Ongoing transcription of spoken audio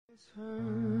The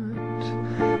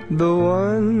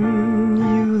one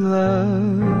you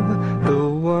love, the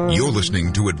one. You're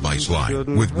listening to Advice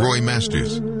Line with Roy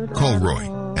Masters. Call Roy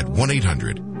at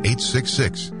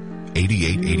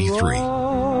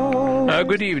 1-800-866-8883.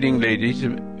 Good evening, ladies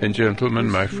and gentlemen,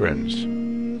 my friends.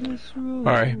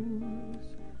 I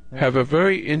have a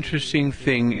very interesting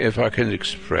thing, if I can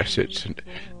express it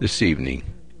this evening.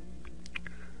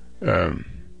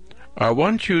 I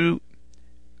want you,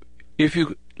 if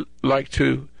you like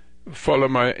to follow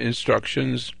my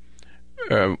instructions,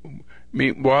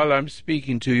 while I'm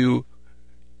speaking to you,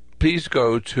 please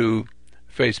go to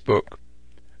Facebook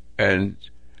and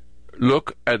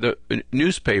look at the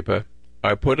newspaper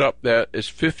I put up there. It's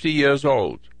 50 years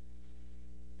old,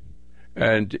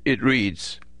 and it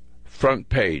reads, front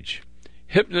page,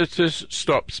 Hypnotist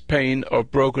stops pain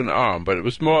of broken arm, but it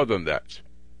was more than that.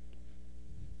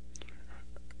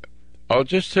 I'll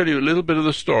just tell you a little bit of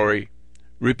the story,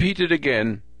 repeat it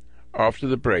again after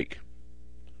the break,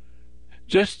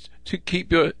 just to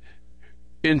keep your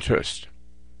interest.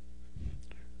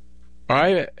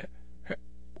 I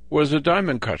was a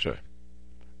diamond cutter,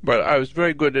 but I was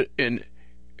very good in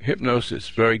hypnosis,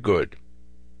 very good.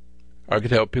 I could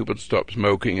help people to stop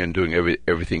smoking and doing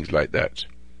everything like that.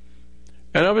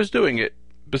 And I was doing it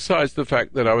besides the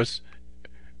fact that I was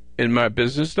in my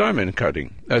business diamond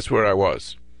cutting. That's where I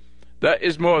was. That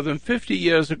is more than 50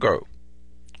 years ago.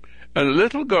 And a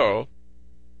little girl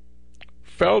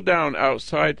fell down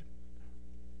outside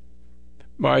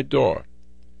my door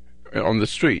on the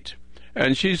street,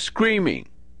 and she's screaming.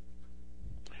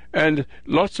 And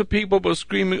lots of people were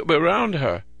screaming around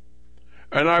her.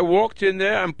 And I walked in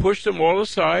there and pushed them all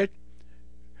aside.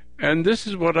 And this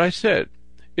is what I said.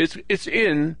 It's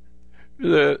in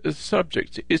the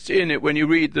subject. It's in it when you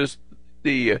read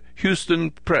the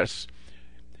Houston Press.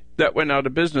 That went out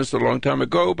of business a long time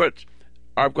ago, but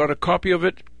I've got a copy of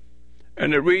it,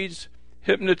 and it reads,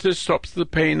 Hypnotist stops the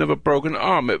pain of a broken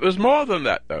arm. It was more than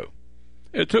that, though.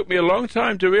 It took me a long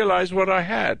time to realize what I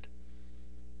had.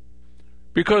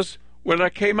 Because when I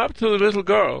came up to the little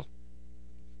girl,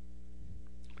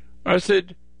 I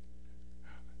said,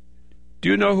 do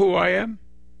you know who I am?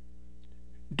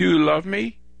 Do you love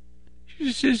me?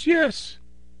 She says, yes,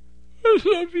 I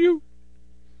love you.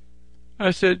 I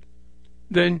said,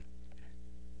 then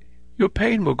your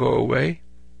pain will go away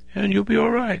and you'll be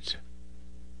all right.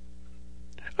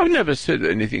 I've never said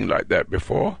anything like that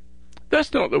before.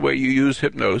 That's not the way you use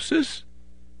hypnosis.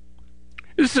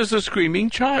 This is a screaming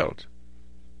child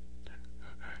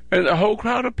and a whole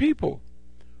crowd of people.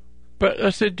 But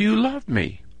I said, do you love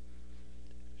me?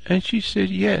 And she said,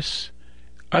 yes.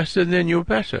 I said, then you're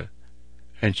better.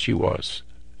 And she was,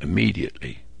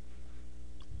 immediately.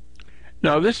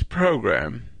 Now, this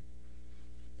program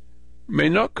may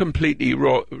not completely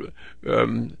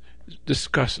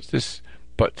discuss this,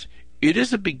 but it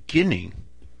is a beginning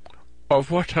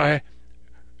of what I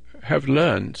have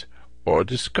learned or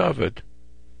discovered,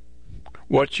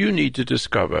 what you need to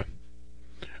discover.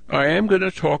 I am going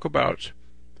to talk about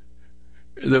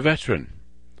the veteran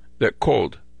that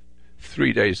called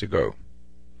 3 days ago.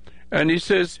 And he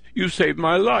says, you saved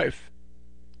my life,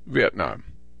 Vietnam.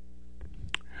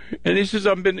 And he says,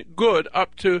 I've been good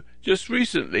up to just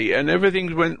recently, and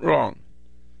everything went wrong.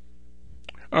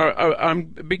 I'm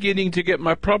beginning to get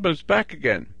my problems back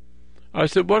again. I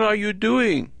said, what are you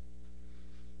doing?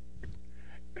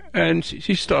 And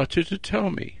he started to tell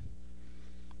me.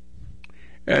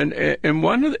 And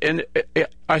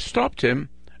I stopped him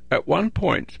at one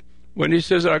point when he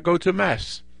says, I go to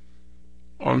Mass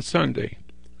on Sunday.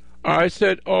 I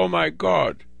said, oh my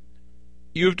God,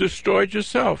 you've destroyed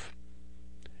yourself.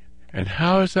 And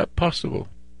how is that possible?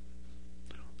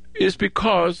 It's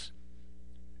because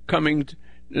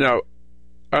now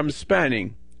I'm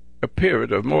spanning a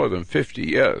period of more than 50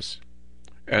 years.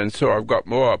 And so I've got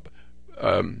more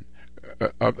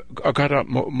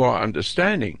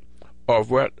understanding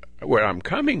of where I'm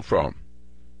coming from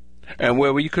and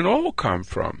where we can all come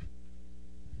from.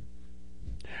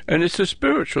 And it's a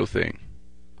spiritual thing.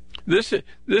 This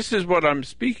is what I'm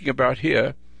speaking about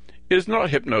here is not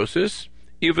hypnosis,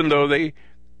 even though they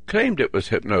claimed it was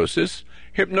hypnosis.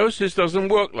 Hypnosis doesn't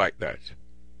work like that.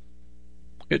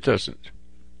 It doesn't.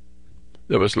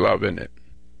 There was love in it.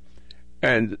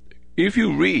 And if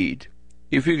you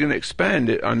can expand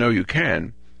it, I know you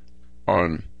can,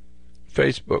 on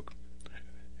Facebook,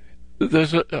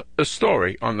 there's a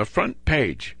story on the front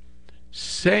page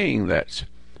saying that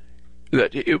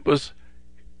it was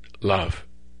love.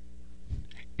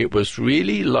 It was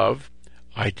really love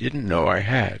I didn't know I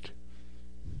had.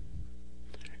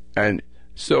 And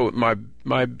so my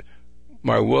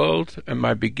world and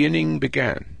my beginning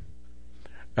began.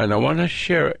 And I want to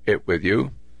share it with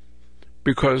you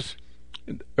because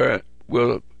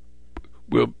we'll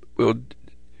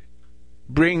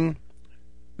bring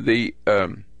the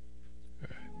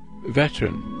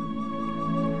veteran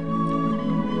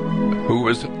who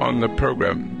was on the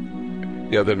program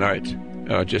the other night.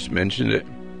 I just mentioned it.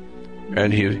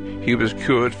 And he was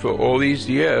cured for all these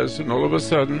years, and all of a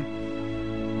sudden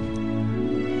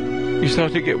he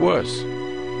started to get worse.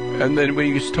 And then when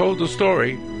he was told the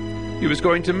story, he was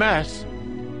going to Mass.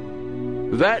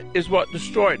 That is what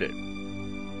destroyed it.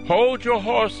 Hold your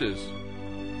horses,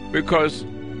 because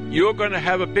you're going to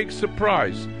have a big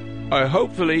surprise.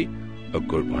 Hopefully a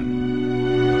good one.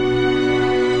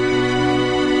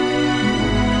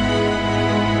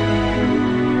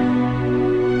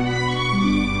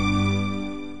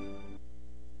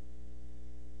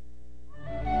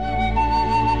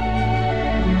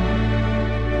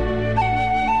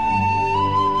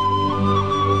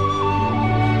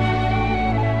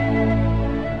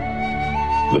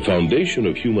 The foundation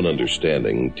of human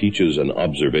understanding teaches an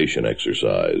observation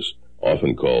exercise,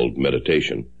 often called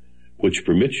meditation, which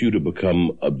permits you to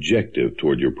become objective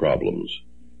toward your problems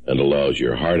and allows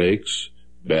your heartaches,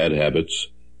 bad habits,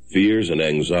 fears, and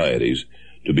anxieties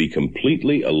to be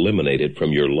completely eliminated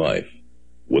from your life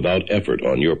without effort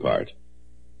on your part.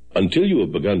 Until you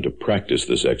have begun to practice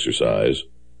this exercise,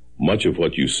 much of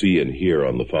what you see and hear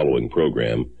on the following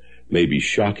program may be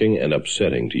shocking and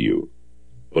upsetting to you.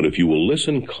 But if you will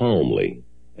listen calmly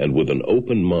and with an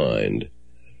open mind,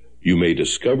 you may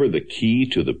discover the key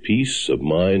to the peace of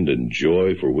mind and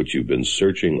joy for which you've been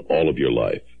searching all of your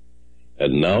life.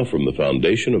 And now, from the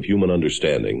foundation of human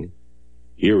understanding,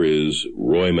 here is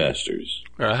Roy Masters.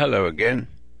 Hello again.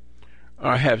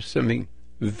 I have something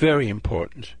very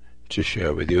important to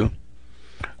share with you.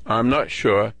 I'm not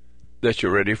sure that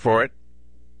you're ready for it.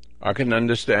 I can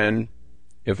understand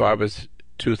if I was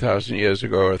 2,000 years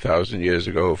ago, 1,000 years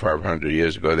ago, 500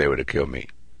 years ago, they would have killed me.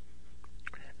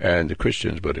 And the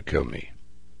Christians would have killed me.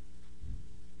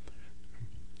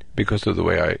 Because of the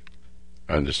way I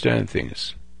understand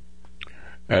things.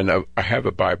 And I have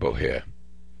a Bible here.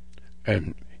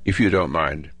 And if you don't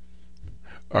mind,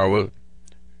 I will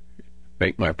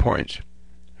make my point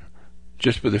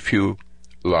just with a few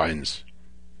lines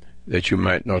that you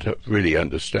might not really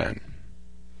understand.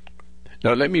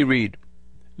 Now let me read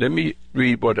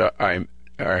what I'm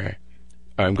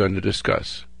going to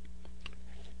discuss.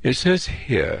 It says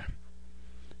here,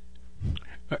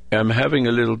 I'm having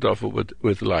a little duffel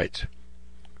with light.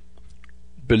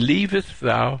 Believest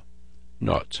thou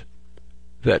not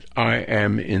that I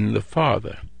am in the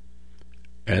Father,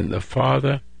 and the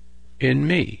Father in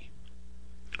me?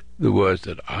 The words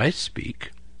that I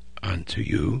speak unto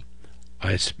you,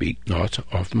 I speak not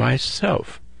of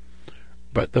myself,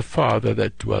 but the Father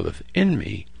that dwelleth in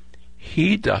me,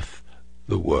 he doth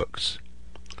the works.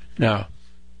 Now,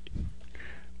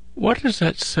 what does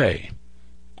that say?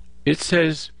 It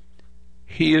says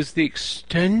he is the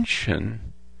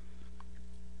extension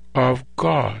of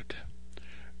God.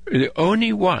 The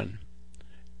only one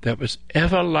that was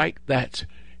ever like that,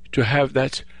 to have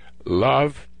that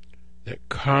love that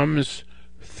comes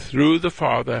through the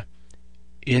Father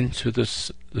into the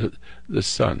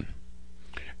Son.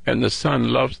 And the Son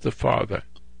loves the Father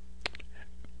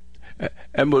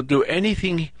and will do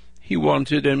anything he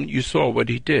wanted, and you saw what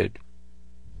he did,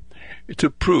 to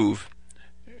prove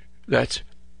that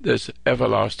there's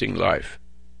everlasting life.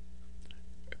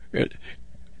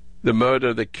 The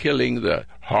murder, the killing, the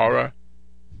horror,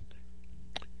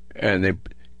 and they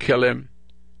kill him,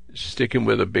 stick him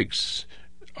with a big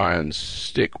iron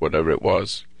stick, whatever it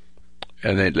was,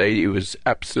 and the lady was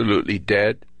absolutely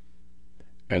dead,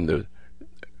 and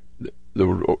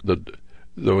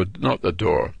not the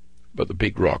door, but the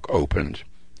big rock opened,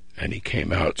 and he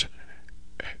came out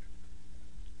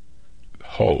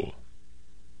whole.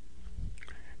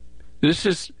 This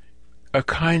is a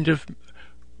kind of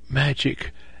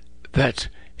magic that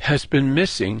has been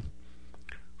missing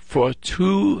for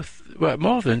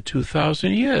more than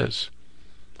 2,000 years.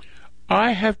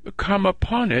 I have come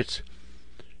upon it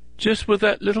just with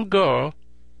that little girl.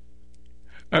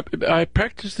 I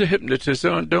practiced the hypnotist,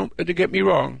 don't get me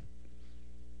wrong.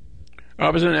 I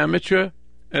was an amateur,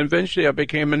 and eventually I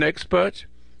became an expert,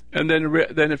 and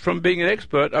then from being an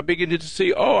expert, I began to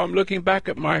see, I'm looking back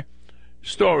at my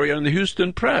story on the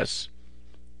Houston Press,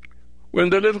 when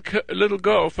the little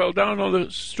girl fell down on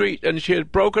the street and she had a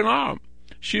broken arm.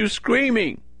 She was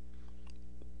screaming.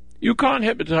 You can't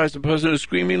hypnotize a person who's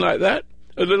screaming like that.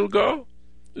 A little girl?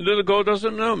 The little girl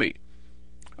doesn't know me.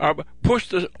 I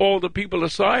pushed all the people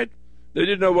aside. They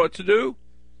didn't know what to do.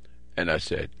 And I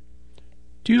said,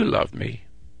 do you love me?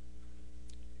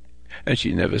 and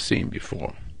she'd never seen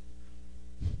before.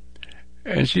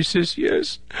 And she says,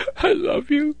 "Yes, I love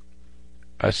you."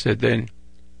 I said, "Then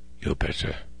you're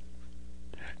better."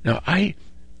 Now,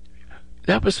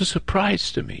 that was a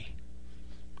surprise to me.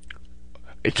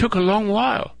 It took a long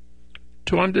while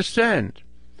to understand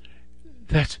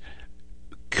that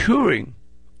curing,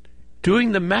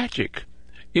 doing the magic,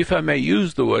 if I may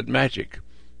use the word magic,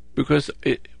 because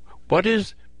what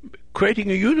is creating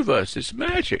a universe? It's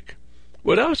magic.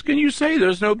 What else can you say?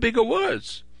 There's no bigger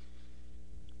words.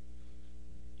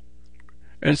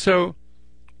 And so,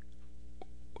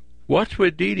 what we're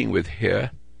dealing with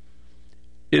here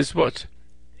is what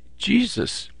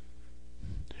Jesus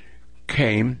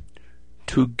came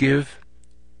to give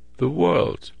the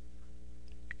world.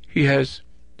 He has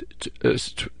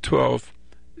 12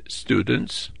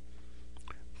 students,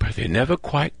 but they never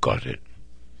quite got it.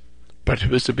 But it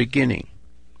was the beginning.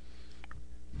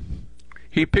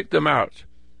 He picked them out,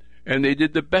 and they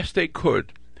did the best they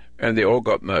could, and they all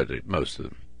got murdered, most of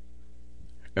them.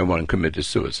 And one committed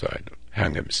suicide,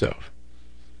 hung himself.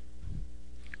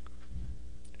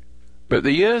 But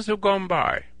the years have gone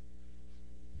by,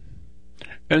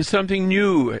 and something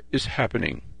new is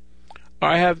happening.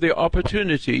 I have the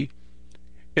opportunity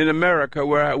in America,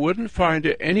 where I wouldn't find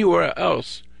it anywhere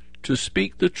else, to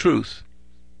speak the truth.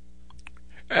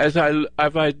 As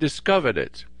I discovered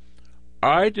it,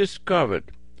 I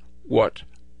discovered what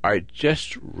I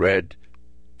just read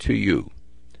to you.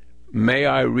 May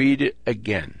I read it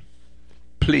again?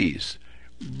 Please,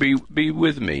 be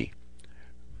with me.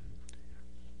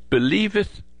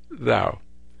 Believest thou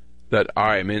that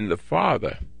I am in the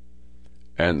Father,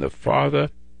 and the Father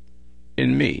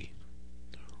in me?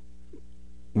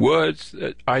 Words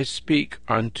that I speak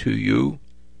unto you,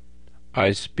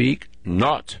 I speak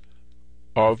not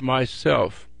of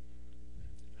myself,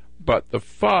 but the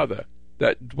Father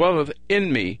that dwelleth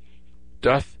in me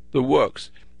doth the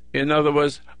works. In other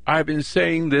words, I've been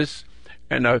saying this,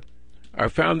 and I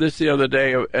found this the other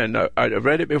day, and I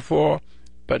read it before,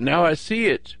 but now I see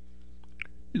it.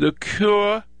 The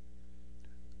cure,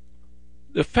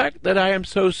 the fact that I am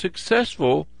so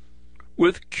successful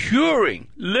with curing,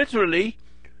 literally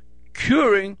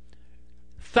curing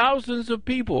thousands of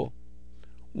people.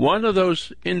 One of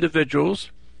those individuals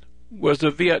was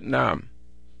a Vietnam,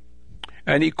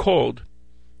 and he called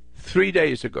 3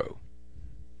 days ago.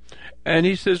 And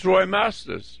he says, "Roy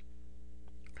Masters,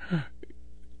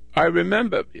 I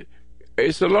remember,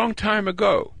 it's a long time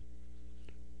ago,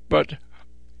 but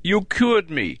you cured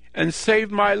me and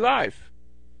saved my life."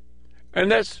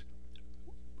 And that's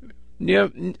near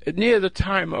the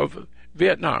time of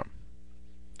Vietnam.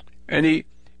 And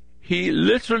he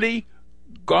literally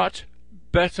got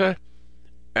better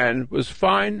and was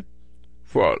fine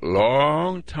for a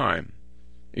long time.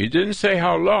 He didn't say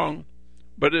how long,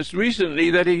 but it's recently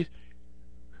that he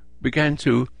began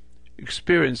to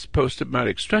experience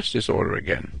post-traumatic stress disorder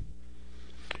again.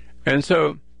 And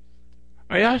so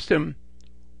I asked him,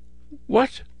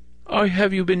 "What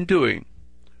have you been doing?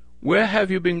 Where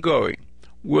have you been going?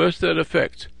 Where's that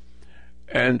effect?"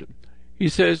 And he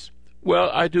says, "Well,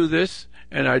 I do this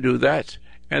and I do that,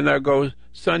 and I go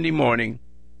Sunday morning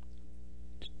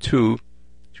to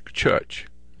church,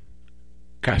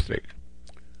 Catholic."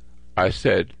 I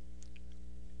said,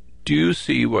 "Do you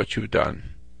see what you've done?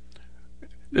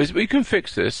 We can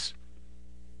fix this.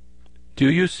 Do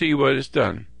you see what is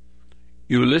done?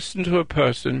 You listen to a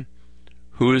person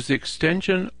who is the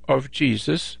extension of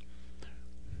Jesus."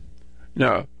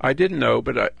 Now, I didn't know,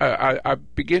 but I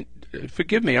begin,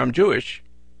 forgive me, I'm Jewish.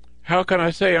 How can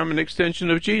I say I'm an extension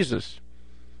of Jesus?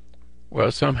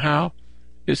 Well, somehow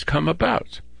it's come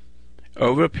about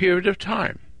over a period of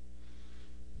time.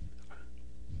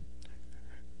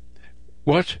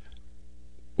 What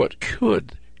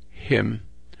cured him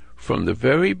from the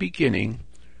very beginning,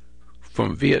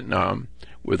 from Vietnam,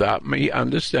 without me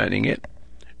understanding it,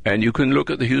 and you can look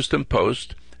at the Houston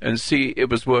Post and see it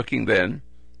was working then,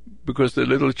 because the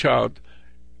little child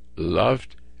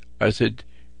loved. I said,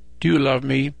 "Do you love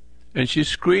me?" And she's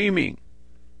screaming.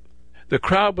 The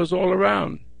crowd was all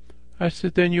around. I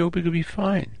said, "Then you'll be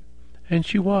fine." And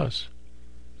she was.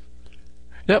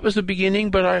 That was the beginning,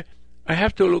 but I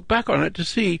have to look back on it to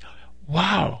see,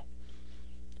 wow,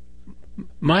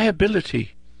 my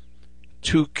ability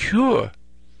to cure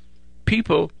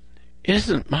people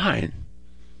isn't mine.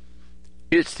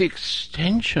 It's the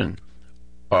extension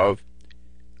of,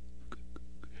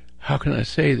 how can I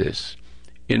say this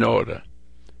in order?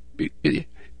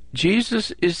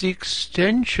 Jesus is the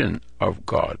extension of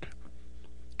God.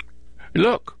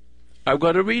 Look, I've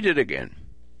got to read it again.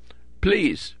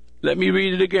 Please, let me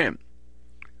read it again.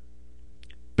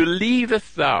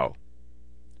 Believest thou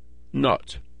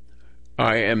not.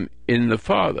 I am in the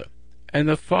Father, and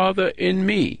the Father in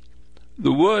me.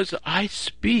 The words I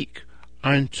speak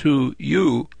unto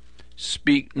you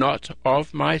speak not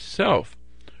of myself,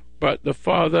 but the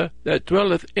Father that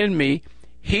dwelleth in me,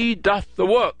 he doth the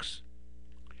works.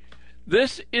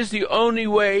 This is the only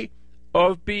way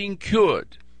of being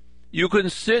cured. You can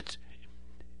sit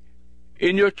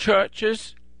in your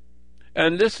churches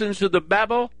and listen to the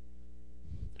babble,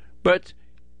 but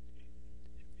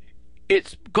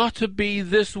it's got to be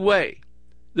this way.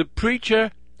 The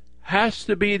preacher has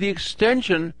to be the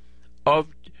extension of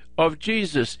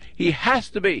Jesus. He has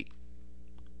to be.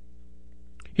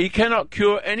 He cannot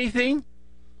cure anything.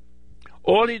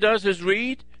 All he does is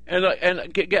read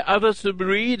and get others to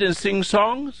read and sing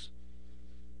songs.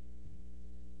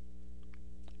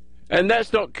 And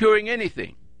that's not curing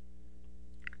anything.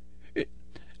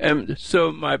 And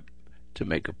so to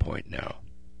make a point now,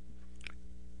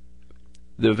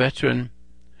 the veteran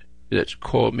that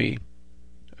called me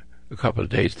a couple of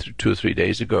days, 2 or 3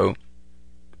 days ago,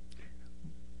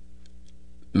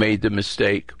 made the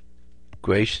mistake.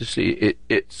 Graciously,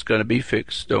 it's going to be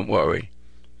fixed, don't worry.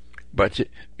 But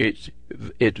it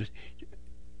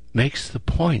makes the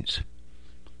point.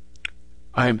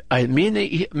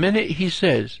 Minute he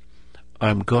says,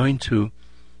 I'm going to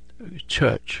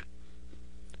church,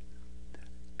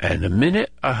 and the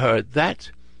minute I heard that,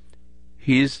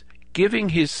 he's giving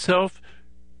himself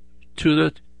to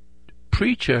the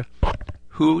preacher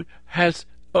who has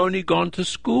only gone to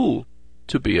school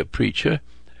to be a preacher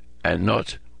and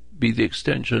not be the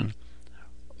extension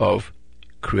of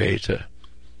Creator,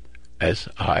 as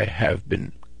I have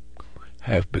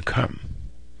become.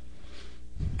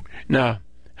 Now,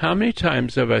 how many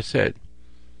times have I said,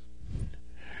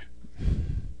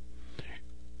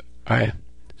 I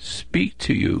speak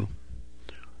to you?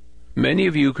 Many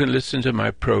of you can listen to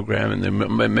my program, and there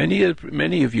are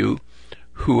many of you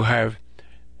who have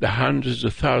the hundreds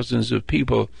of thousands of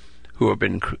people who have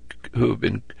been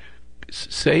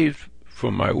saved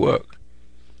from my work.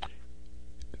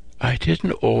 I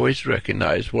didn't always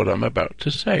recognize what I'm about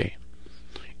to say.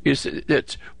 Is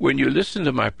that when you listen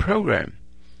to my program,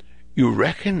 you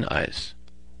recognize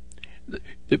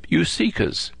you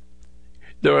seekers.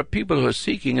 There are people who are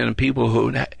seeking and people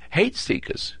who hate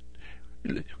seekers.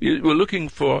 We're looking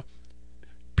for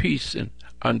peace and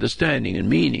understanding and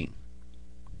meaning.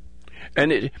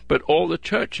 But all the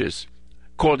churches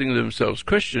calling themselves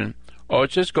Christian or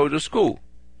just go to school.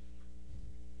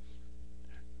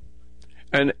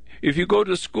 And if you go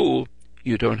to school,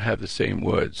 you don't have the same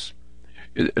words.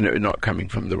 They're not coming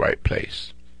from the right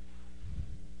place.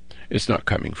 It's not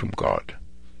coming from God.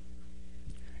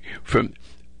 From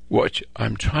what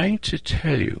I'm trying to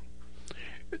tell you,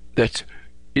 that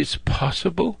it's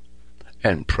possible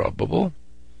and probable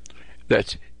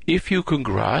that if you can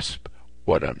grasp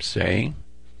what I'm saying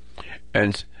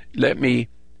and let me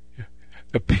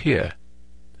appear,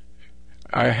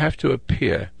 I have to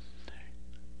appear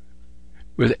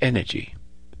with energy.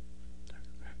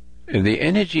 And the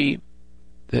energy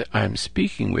that I'm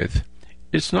speaking with,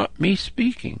 it's not me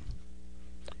speaking.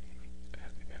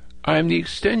 I am the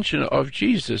extension of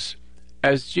Jesus,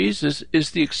 as Jesus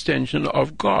is the extension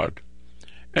of God.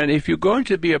 And if you're going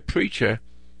to be a preacher,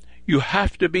 you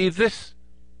have to be this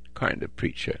kind of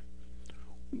preacher.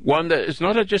 One that is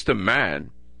not just a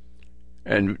man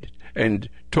and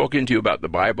talking to you about the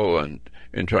Bible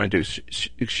and trying to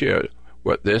share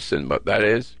what this and what that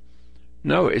is.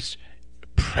 No, it's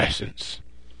presence.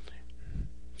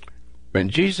 When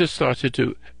Jesus started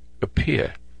to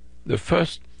appear,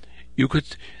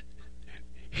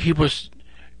 he was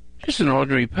just an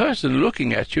ordinary person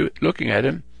looking at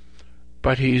him,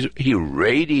 but he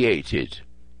radiated.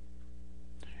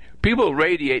 People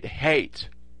radiate hate.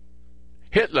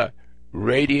 Hitler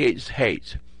radiates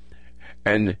hate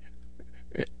and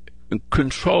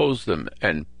controls them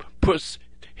and puts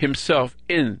himself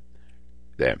in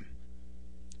them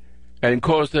and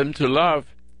cause them to love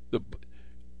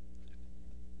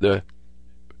the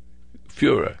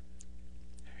Führer.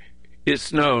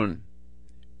 It's known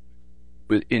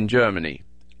in Germany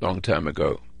long time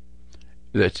ago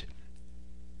that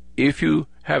if you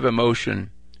have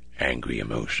emotion, angry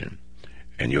emotion,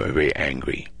 and you're very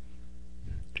angry,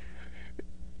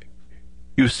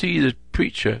 you see the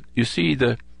preacher, you see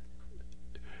the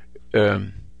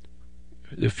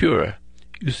Führer,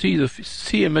 you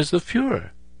see him as the Führer.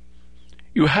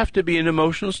 You have to be in an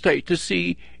emotional state to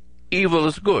see evil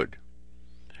as good,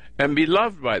 and be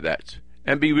loved by that,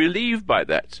 and be relieved by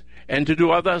that, and to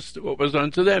do others what was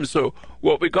done to them. So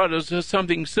what we got is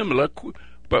something similar,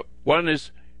 but one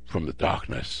is from the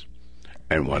darkness,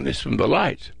 and one is from the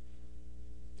light.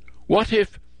 What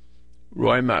if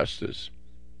Roy Masters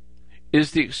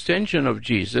is the extension of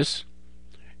Jesus?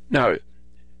 Now,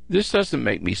 this doesn't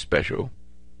make me special.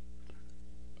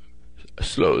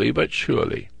 Slowly but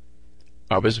surely,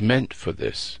 I was meant for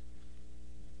this.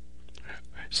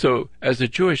 So, as a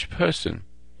Jewish person,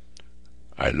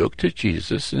 I looked at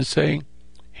Jesus and saying,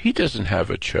 he doesn't have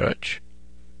a church.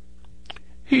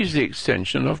 He's the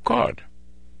extension of God.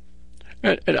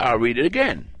 And I'll read it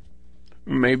again.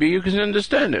 Maybe you can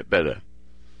understand it better.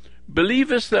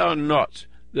 Believest thou not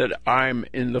that I'm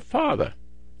in the Father,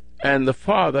 and the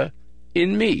Father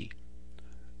in me?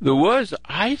 The words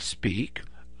I speak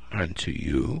unto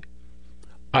you,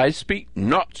 I speak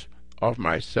not of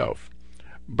myself,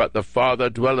 but the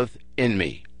Father dwelleth in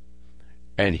me,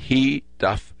 and he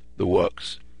doth the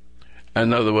works.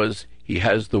 In other words, he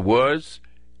has the words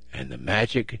and the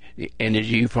magic, the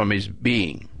energy from his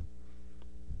being.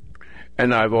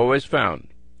 And I've always found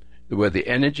that where the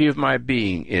energy of my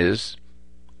being is,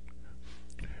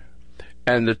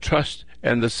 and the trust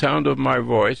and the sound of my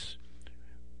voice,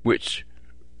 which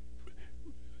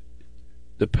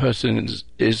the person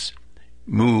is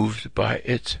moved by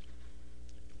it.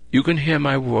 You can hear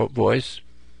my voice.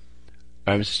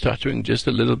 I'm stuttering just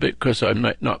a little bit because I'm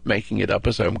not making it up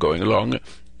as I'm going along.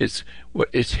 It's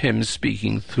him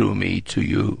speaking through me to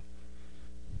you.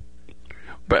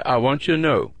 But I want you to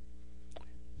know,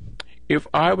 if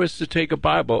I was to take a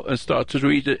Bible and start to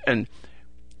read it and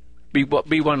be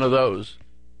one of those,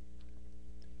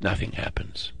 nothing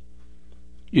happens.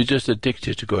 You're just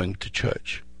addicted to going to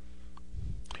church.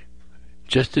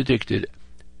 Just addicted.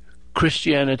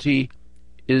 Christianity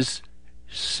is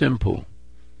simple.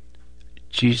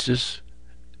 Jesus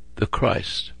the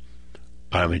Christ.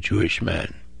 I'm a Jewish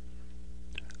man.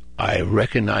 I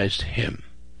recognized him.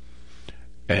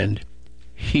 And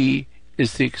he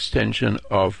is the extension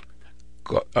of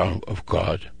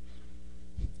God.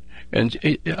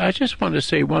 And I just want to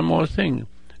say one more thing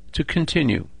to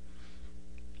continue.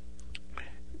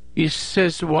 He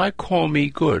says, why call me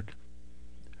good?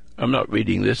 I'm not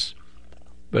reading this,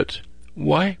 but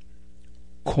why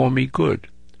call me good?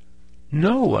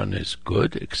 No one is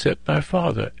good except my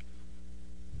Father.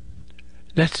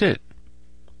 That's it.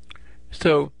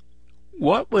 So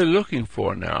what we're looking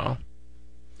for now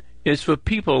is for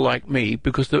people like me,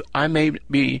 because I may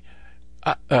be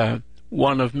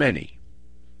one of many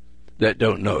that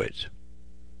don't know it.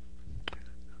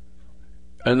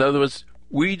 In other words,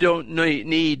 we don't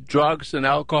need drugs and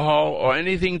alcohol or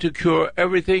anything to cure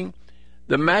everything.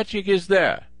 The magic is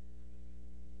there.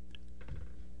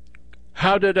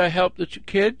 How did I help the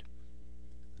kid?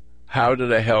 How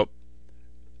did I help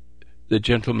the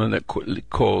gentleman that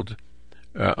called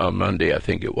on Monday, I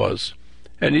think it was?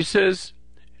 And he says,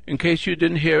 in case you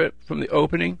didn't hear it from the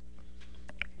opening,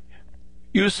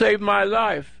 you saved my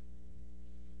life.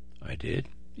 I did,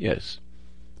 yes.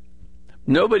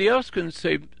 Nobody else can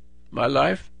save my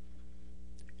life.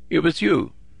 It was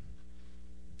you.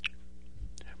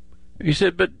 He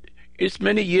said, but it's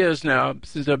many years now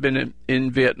since I've been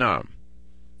in Vietnam.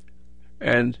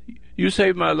 And you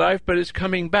saved my life, but it's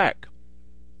coming back.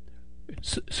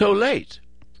 So late.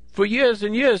 For years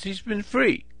and years he's been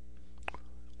free.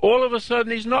 All of a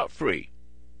sudden he's not free.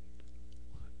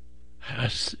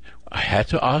 I had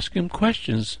to ask him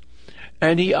questions.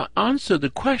 And he answered the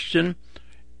question,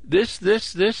 this.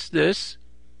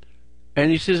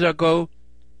 And he says, I go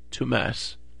to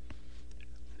Mass.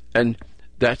 And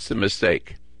that's the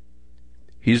mistake.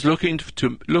 He's looking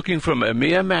from a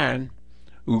mere man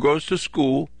who goes to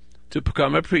school to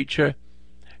become a preacher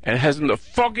and hasn't the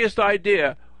foggiest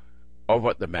idea of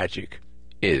what the magic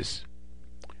is.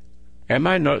 Am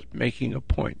I not making a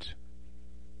point?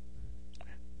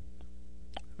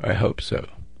 I hope so.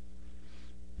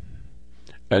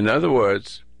 In other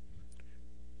words,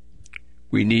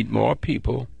 we need more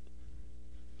people.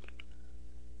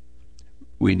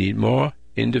 We need more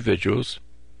individuals,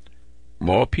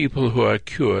 more people who are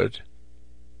cured,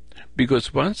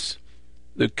 because once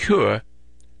the cure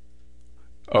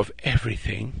of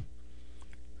everything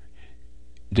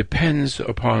depends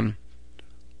upon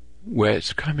where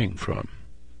it's coming from.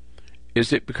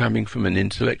 Is it coming from an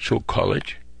intellectual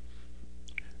college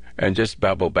and just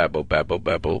babble,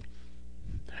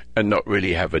 and not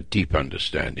really have a deep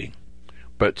understanding?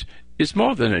 But it's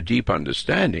more than a deep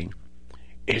understanding.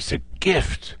 It's a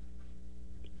gift.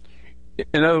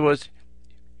 In other words,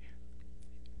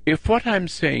 if what I'm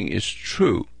saying is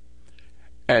true,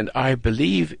 and I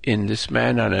believe in this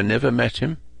man, and I never met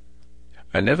him,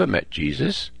 I never met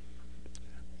Jesus,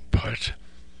 but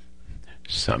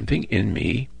something in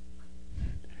me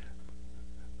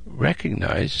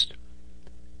recognized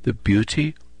the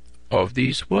beauty of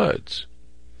these words,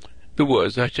 the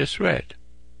words I just read.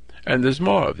 And there's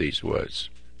more of these words.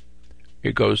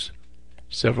 It goes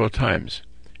several times.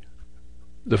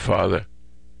 The Father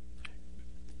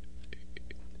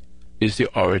is the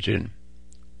origin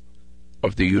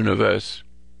of the universe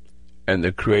and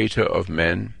the creator of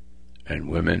men and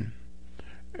women,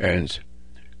 and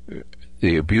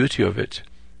the beauty of it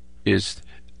is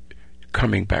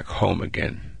coming back home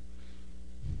again.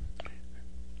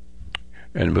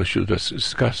 And we should just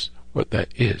discuss what that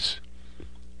is.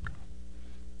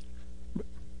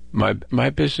 My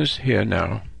business here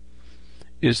now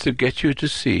is to get you to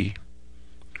see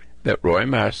that Roy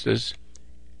Masters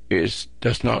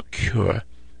does not cure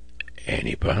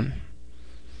anyone.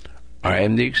 I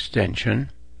am the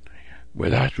extension,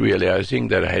 without realizing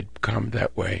that I had come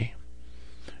that way,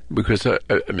 because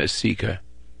I'm a seeker.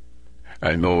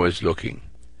 I'm always looking.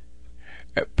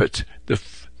 But the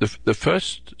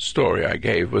first story I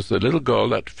gave was the little girl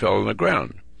that fell on the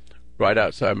ground right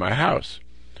outside my house.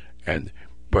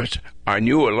 But I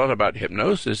knew a lot about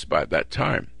hypnosis by that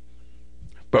time.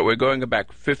 But we're going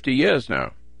back 50 years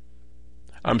now.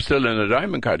 I'm still in the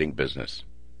diamond cutting business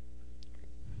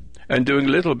and doing a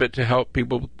little bit to help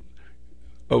people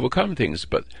overcome things.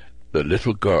 But the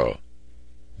little girl,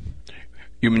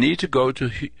 you need to go to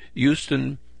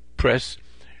Houston Press.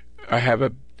 I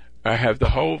have the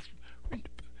whole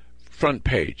front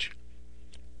page.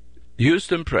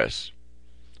 Houston Press.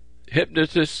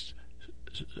 Hypnotist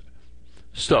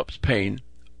stops pain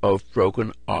of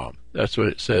broken arm. That's what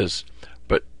it says.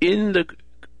 But in the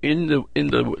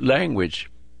language,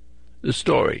 the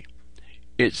story,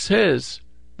 it says,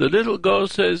 the little girl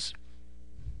says,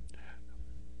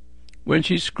 when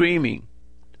she's screaming,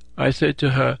 I said to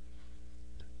her,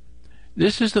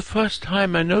 this is the first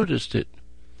time I noticed it,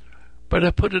 but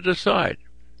I put it aside.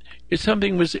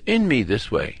 Something was in me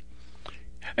this way.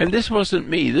 And this wasn't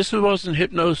me. This wasn't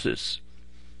hypnosis.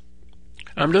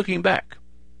 I'm looking back.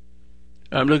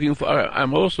 I'm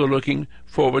also looking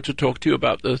forward to talk to you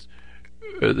about the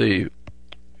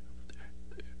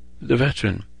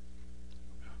veteran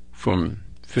from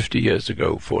 50 years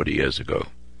ago, 40 years ago.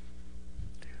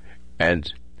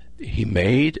 And he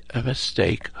made a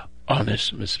mistake,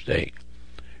 honest mistake,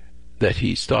 that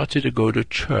he started to go to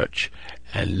church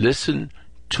and listen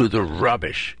to the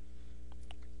rubbish,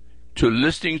 to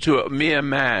listening to a mere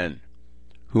man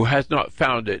who has not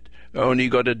found it, only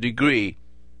got a degree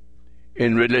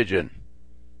in religion.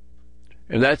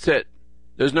 And that's it.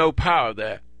 There's no power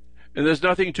there. And there's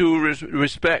nothing to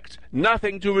respect.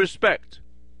 Nothing to respect.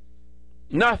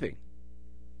 Nothing.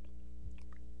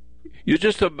 You're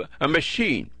just a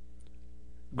machine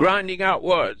grinding out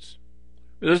words.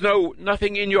 There's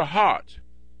nothing in your heart.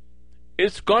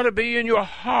 It's got to be in your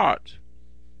heart.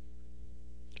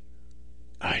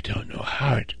 I don't know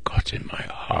how it got in my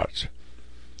heart.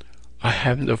 I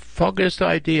haven't the foggiest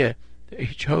idea that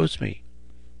he chose me.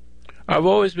 I've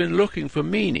always been looking for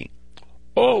meaning.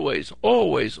 Always,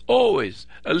 always, always.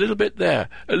 A little bit there,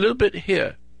 a little bit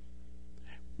here.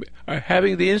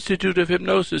 Having the Institute of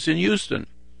Hypnosis in Houston.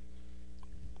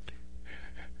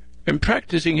 And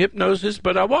practicing hypnosis,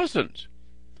 but I wasn't.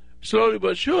 Slowly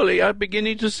but surely, I'm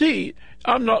beginning to see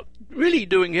I'm not really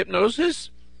doing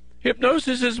hypnosis.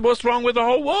 Hypnosis is what's wrong with the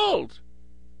whole world.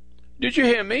 Did you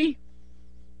hear me?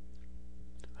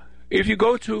 If you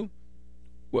go to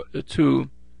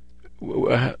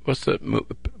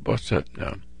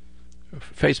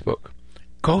Facebook.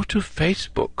 Go to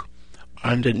Facebook.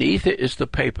 Underneath it is the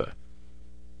paper.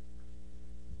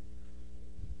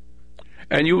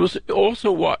 And you will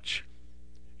also watch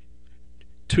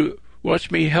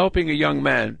me helping a young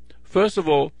man. First of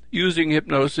all, using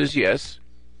hypnosis, yes,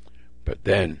 but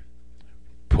then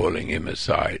pulling him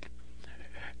aside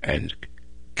and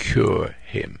cure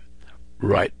him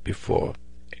right before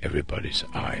everybody's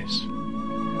eyes.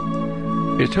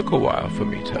 It took a while for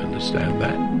me to understand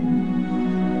that.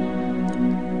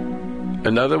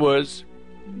 In other words,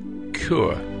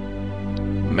 cure,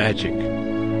 magic,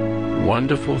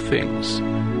 wonderful things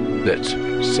that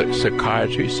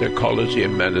psychiatry, psychology,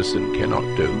 and medicine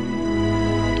cannot do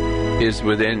is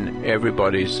within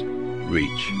everybody's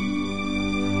reach.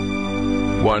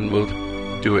 One will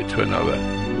do it to another.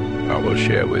 I will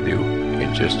share with you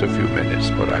in just a few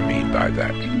minutes what I mean by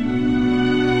that.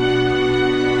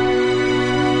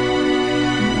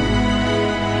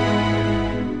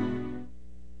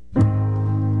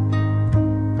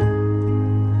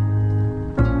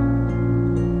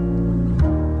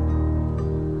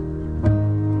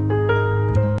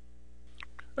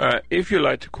 If you'd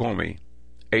like to call me,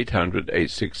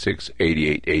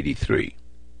 800-866-8883.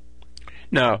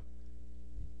 Now,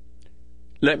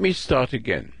 let me start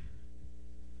again.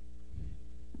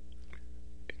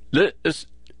 Let us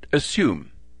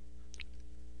assume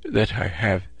that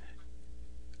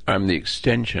I'm the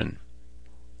extension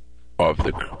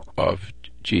of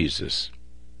Jesus.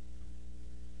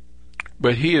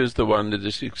 But he is the one that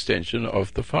is the extension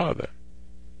of the Father.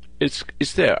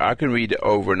 It's there. I can read it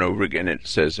over and over again. It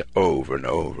says over and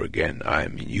over again, I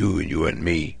am in you and you and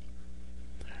me.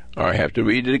 Or I have to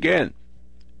read it again.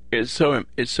 It's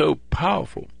so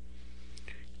powerful.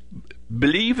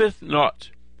 Believeth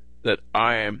not that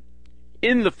I am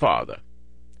in the Father,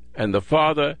 and the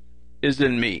Father is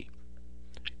in me.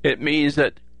 It means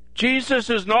that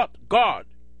Jesus is not God.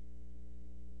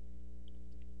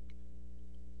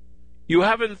 You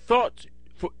haven't thought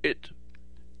for it.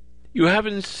 You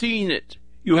haven't seen it.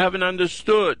 You haven't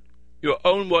understood your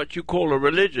own what you call a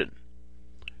religion.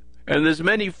 And there's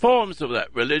many forms of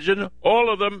that religion.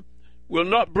 All of them will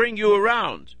not bring you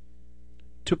around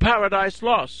to paradise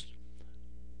lost.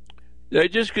 They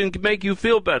just can make you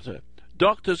feel better.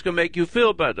 Doctors can make you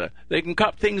feel better. They can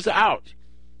cut things out.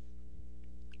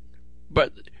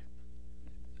 But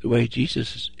the way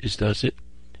Jesus does it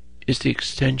is the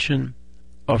extension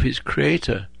of his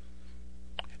Creator.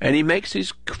 And he makes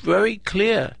this very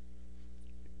clear.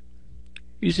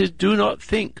 He says, do not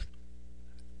think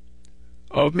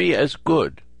of me as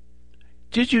good.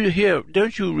 Did you hear?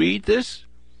 Don't you read this?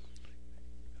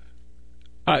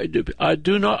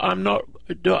 I'm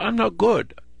not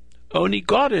good. Only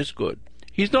God is good.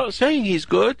 He's not saying he's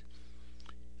good.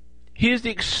 He is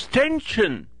the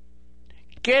extension.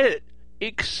 Get it?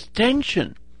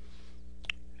 Extension.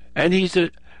 And he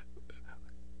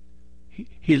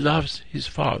loves his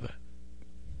Father.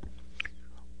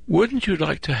 Wouldn't you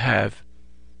like to have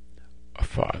a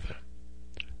Father,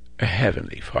 a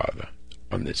heavenly Father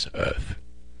on this earth?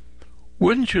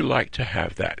 Wouldn't you like to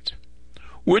have that?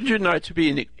 Wouldn't you like to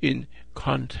be in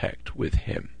contact with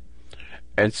him?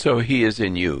 And so he is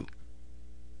in you.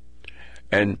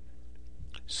 And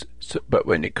but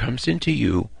when it comes into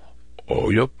you,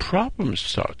 all your problems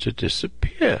start to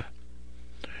disappear.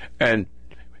 And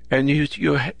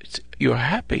you're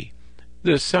happy.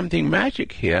 There's something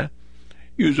magic here.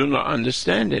 You do not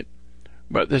understand it,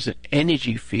 but there's an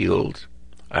energy field.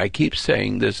 I keep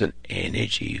saying there's an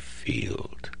energy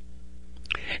field.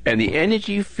 And the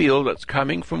energy field that's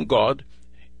coming from God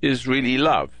is really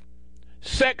love.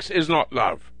 Sex is not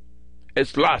love.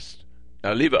 It's lust.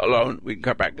 Now leave it alone. We can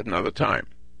come back at another time.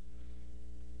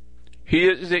 He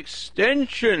is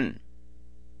extension.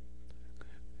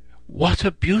 What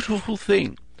a beautiful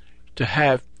thing to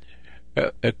have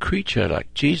a creature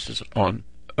like Jesus on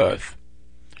earth,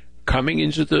 coming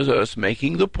into this earth,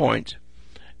 making the point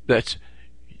that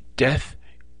death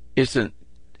isn't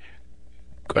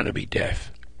going to be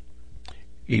death.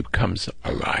 He becomes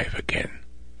alive again.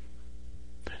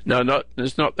 Now,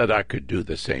 it's not that I could do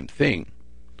the same thing,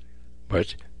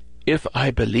 but if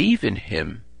I believe in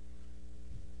him,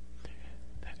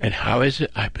 and how is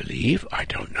it I believe? I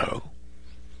don't know.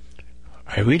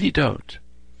 I really don't.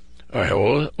 I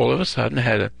all of a sudden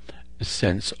had a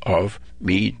sense of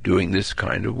me doing this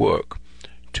kind of work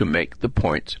to make the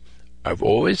point. I've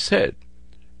always said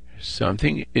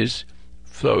something is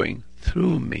flowing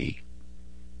through me.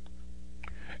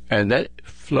 And that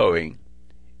flowing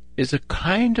is a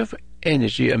kind of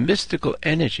energy, a mystical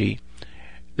energy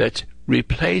that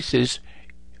replaces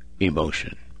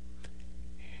emotion.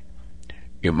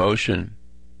 Emotion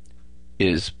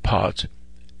is part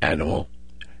animal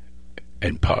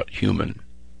and part human,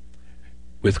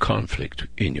 with conflict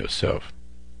in yourself.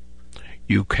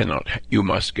 You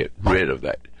must get rid of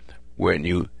that when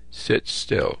you sit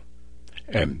still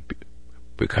and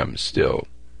become still.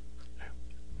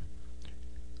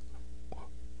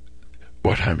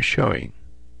 What I'm showing,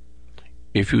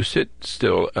 if you sit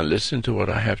still and listen to what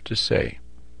I have to say,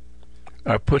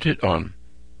 I put it on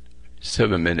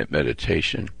 7-minute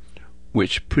meditation,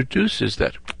 which produces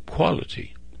that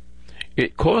quality.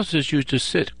 It causes you to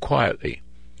sit quietly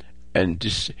and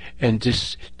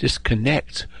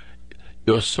disconnect.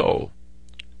 Your soul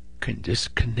can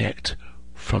disconnect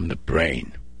from the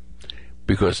brain.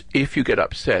 Because if you get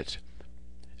upset,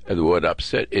 and the word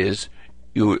upset is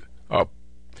your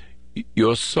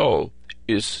soul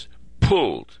is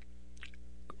pulled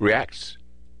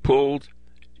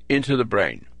into the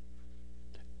brain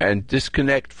and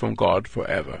disconnect from God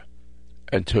forever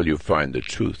until you find the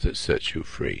truth that sets you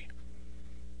free.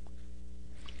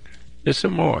 There's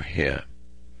some more here.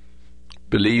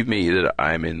 Believe me that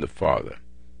I am in the Father,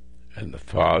 and the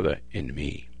Father in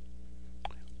me.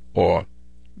 Or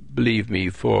believe me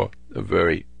for the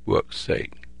very work's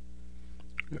sake.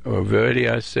 Or verily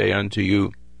I say unto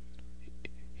you,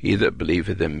 he that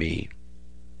believeth in me,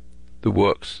 the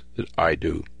works that I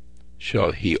do,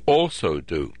 shall he also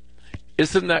do.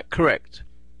 Isn't that correct?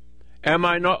 Am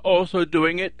I not also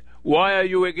doing it? Why are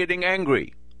you getting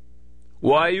angry?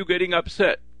 Why are you getting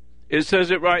upset? It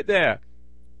says it right there.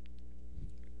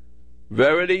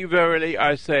 Verily, verily,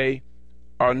 I say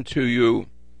unto you,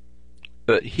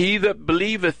 that he that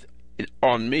believeth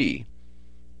on me,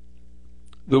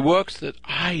 the works that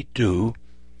I do,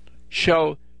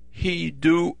 shall he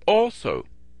do also.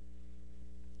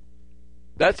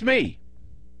 That's me.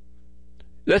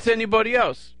 That's anybody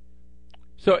else.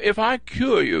 So if I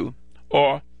cure you,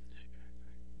 or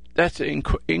that's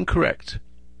incorrect.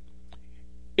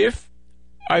 If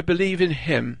I believe in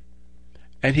him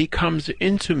and he comes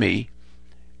into me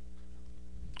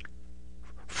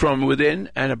from within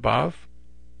and above,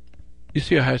 you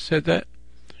see how I said that?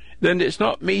 Then it's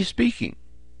not me speaking.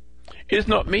 It's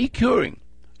not me curing.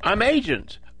 I'm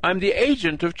agent. I'm the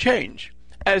agent of change,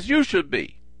 as you should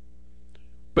be.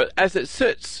 But as it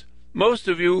sits, most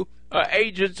of you are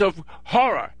agents of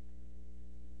horror.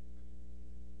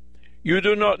 You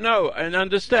do not know and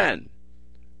understand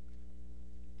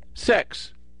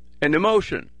sex and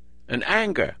emotion and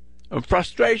anger and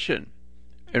frustration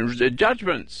and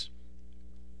judgments.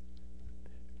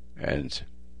 And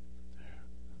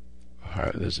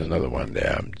there's another one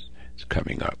there. It's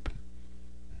coming up.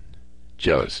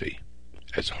 Jealousy.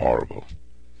 That's horrible.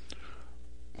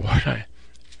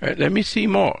 Let me see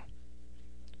more.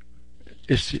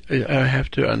 I have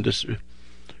to understand.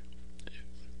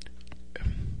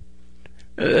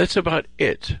 That's about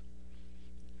it.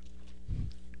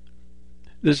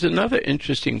 There's another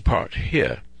interesting part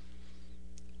here.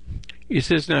 He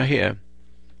says now here,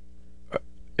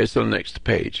 it's on the next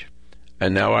page,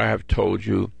 and now I have told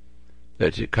you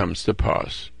that it comes to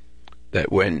pass,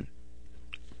 that when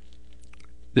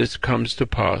this comes to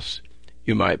pass,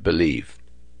 you might believe.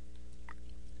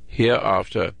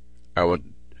 Hereafter I will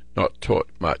not talk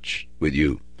much with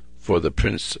you, for the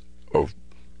prince of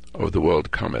the world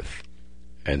cometh,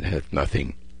 and hath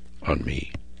nothing on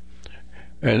me.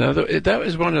 That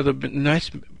was one of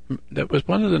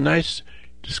the nice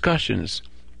discussions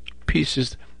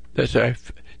pieces that I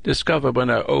discovered when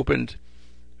I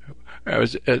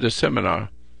was at a seminar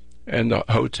in the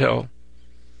hotel,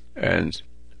 and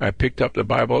I picked up the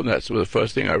Bible, and that's the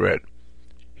first thing I read.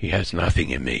 He has nothing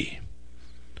in me.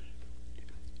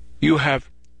 You have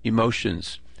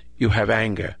emotions, you have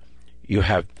anger, you're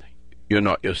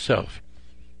not yourself.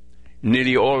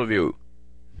 Nearly all of you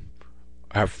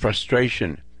have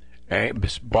frustration,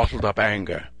 bottled up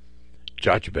anger,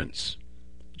 judgments.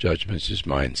 Judgments is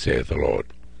mine, saith the Lord.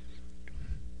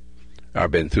 I've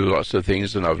been through lots of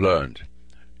things and I've learned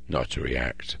not to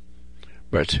react.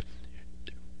 But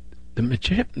the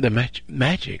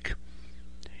magic,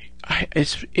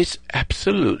 it's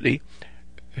absolutely,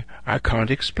 I can't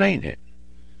explain it.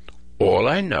 All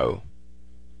I know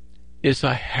is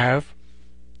I have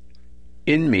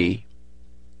in me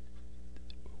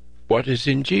what is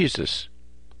in Jesus.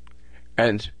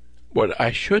 And what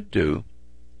I should do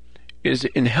is,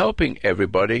 in helping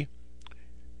everybody,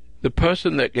 the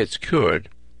person that gets cured,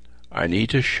 I need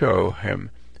to show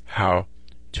him how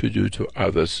to do to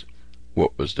others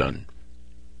what was done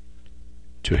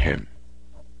to him.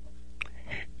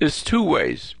 There's two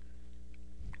ways.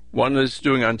 One is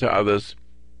doing unto others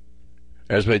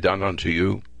as they done unto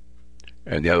you,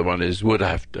 and the other one is would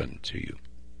have done to you.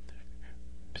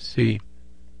 See,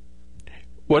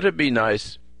 would it be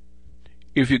nice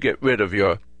if you get rid of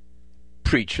your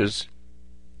preachers,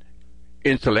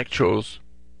 intellectuals,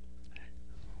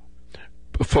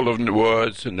 full of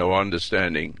words and no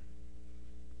understanding,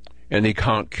 and he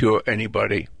can't cure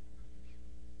anybody?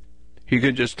 He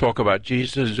can just talk about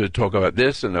Jesus, or talk about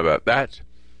this and about that,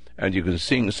 and you can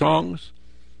sing songs.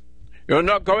 You're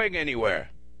not going anywhere.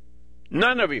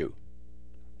 None of you.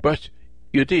 But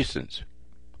you're decent.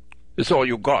 It's all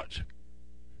you got.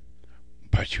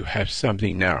 But you have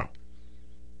something now.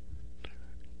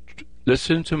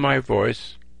 Listen to my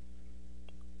voice.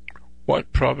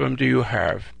 What problem do you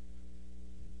have?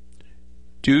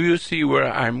 Do you see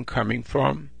where I'm coming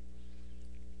from?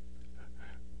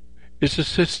 It's a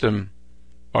system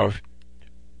of,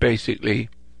 basically,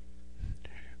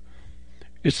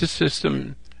 it's a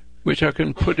system which I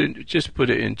can put it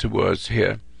into words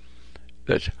here,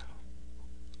 that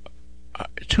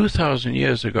 2,000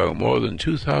 years ago, more than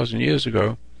 2,000 years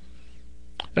ago,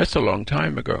 that's a long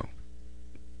time ago.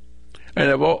 And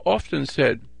I've often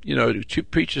said,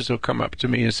 preachers will come up to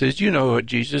me and says, "Do you know what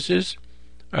Jesus is?"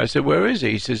 I said, "Where is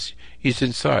he?" He says, "He's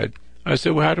inside." I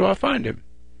said, "Well, how do I find him?"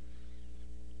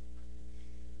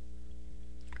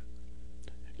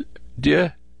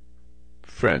 Dear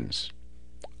friends,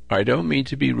 I don't mean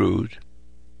to be rude,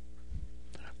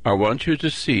 I want you to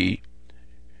see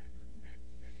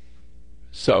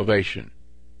salvation.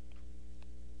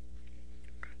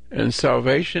 And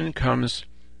salvation comes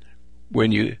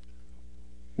when you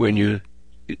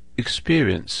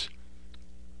experience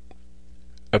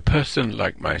a person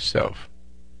like myself.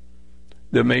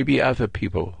 There may be other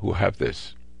people who have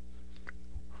this,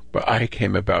 but I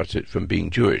came about it from being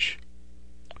Jewish.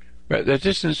 But that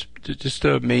doesn't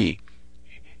disturb me.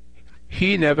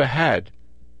 He never had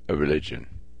a religion.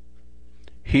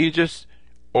 He just,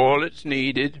 all it's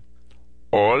needed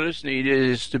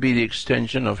is to be the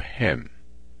extension of him.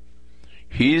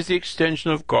 He is the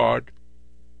extension of God,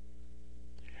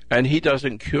 and he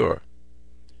doesn't cure.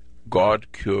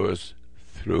 God cures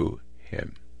through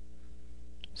him.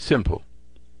 Simple.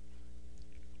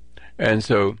 And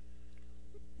so,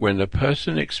 when the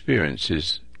person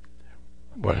experiences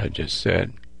what I just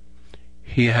said,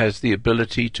 he has the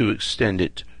ability to extend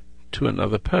it to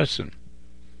another person.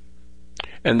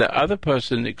 And the other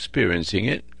person experiencing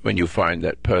it, when you find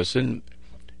that person,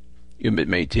 it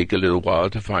may take a little while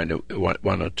to find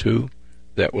one or two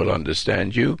that will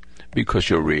understand you because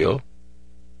you're real.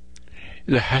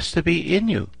 It has to be in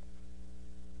you.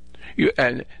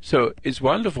 And so it's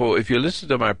wonderful if you listen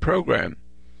to my program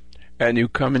and you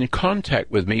come in contact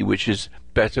with me, which is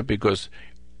better because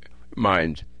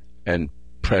mind and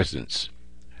presence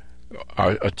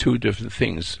are two different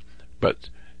things, but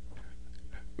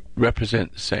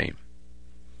represent the same.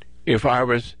 If I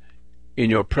was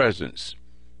in your presence,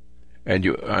 and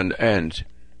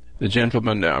the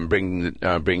gentleman, I'm bringing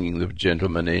the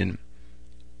gentleman in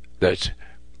that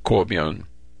called me on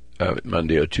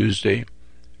Monday or Tuesday,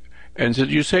 and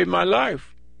said, "You saved my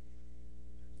life.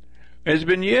 It's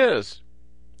been years,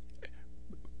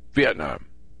 Vietnam."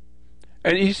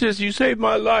 And he says, "You saved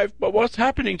my life, but what's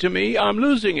happening to me? I'm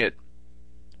losing it."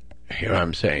 Here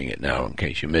I'm saying it now in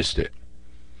case you missed it.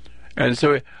 And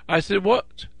so I said,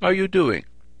 "What are you doing?"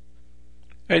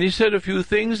 And he said a few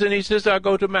things, and he says, "I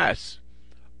go to Mass."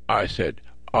 I said,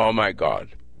 "Oh my God.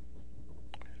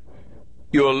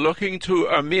 You're looking to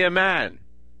a mere man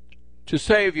to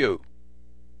save you."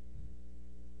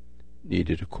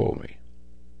 Needed to call me.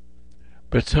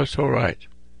 But that's all right.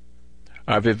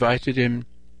 I've invited him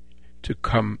to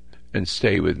come and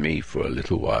stay with me for a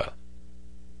little while.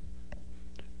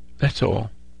 That's all.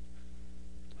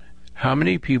 How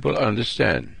many people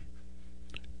understand?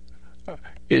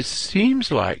 It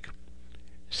seems like,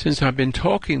 since I've been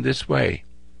talking this way,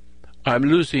 I'm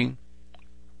losing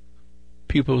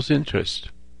people's interest.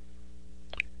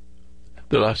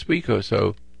 The last week or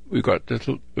so, we got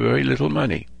very little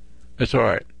money. That's all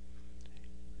right.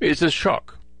 It's a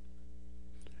shock.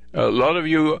 A lot of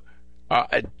you are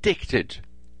addicted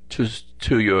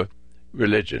to your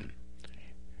religion.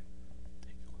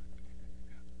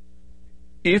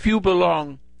 If you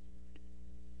belong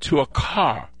to a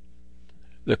car,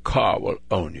 the car will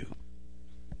own you.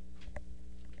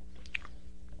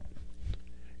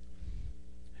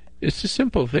 It's a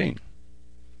simple thing.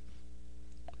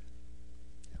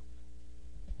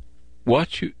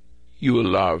 What you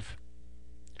love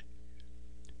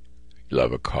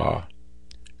a car,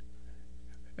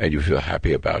 and you feel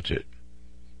happy about it.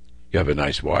 You have a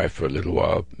nice wife for a little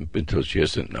while until she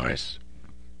isn't nice.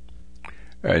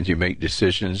 And you make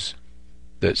decisions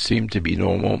that seem to be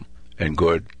normal and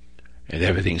good, and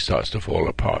everything starts to fall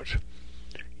apart.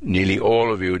 Nearly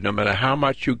all of you, no matter how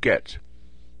much you get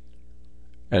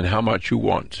and how much you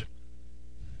want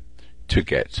to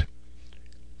get,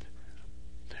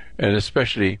 and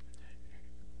especially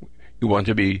you want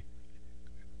to be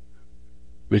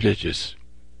religious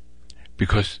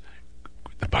because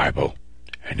the Bible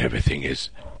and everything is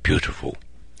beautiful.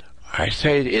 I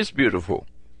say it is beautiful.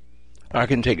 I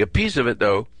can take a piece of it,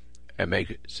 though, and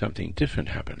make something different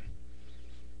happen.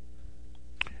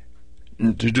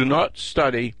 Do not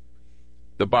study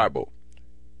the Bible.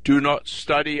 Do not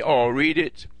study or read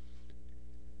it.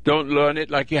 Don't learn it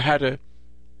like you had to.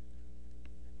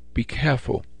 Be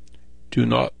careful. Do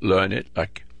not learn it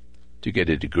like to get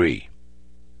a degree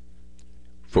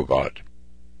for God.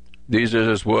 These are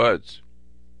just words.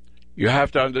 You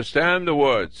have to understand the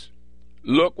words.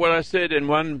 Look what I said in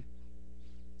one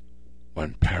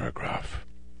paragraph.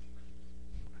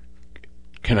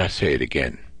 Can I say it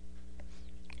again?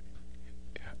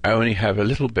 I only have a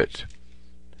little bit.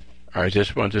 I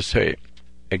just want to say it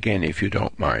again, if you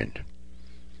don't mind.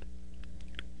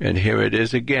 And here it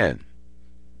is again.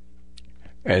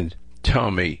 And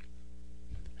tell me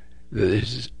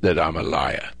that I'm a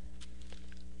liar.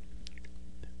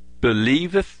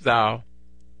 Believest thou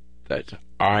that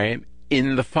I am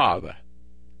in the Father?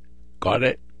 Got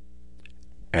it?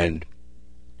 And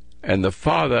the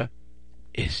Father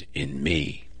is in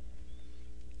me.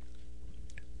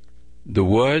 The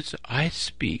words I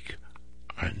speak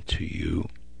unto you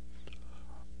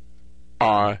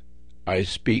I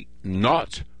speak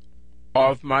not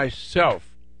of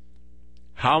myself.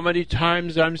 How many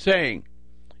times I'm saying,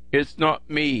 it's not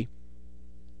me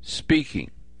speaking.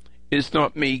 It's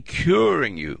not me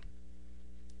curing you.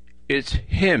 It's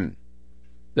Him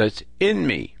that's in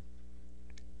me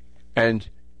and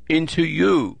into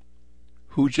you,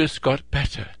 who just got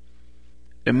better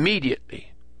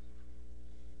immediately.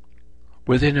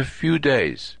 Within a few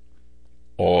days,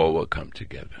 all will come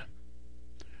together.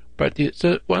 But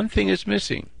one thing is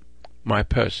missing, my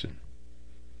person.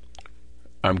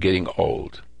 I'm getting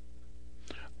old.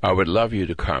 I would love you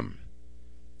to come.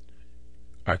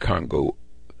 I can't come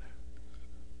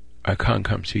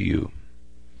to you.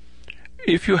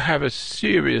 If you have a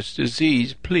serious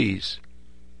disease, please,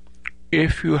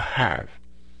 if you have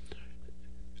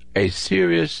a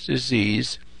serious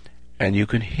disease and you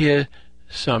can hear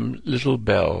some little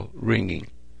bell ringing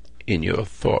in your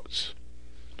thoughts,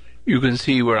 you can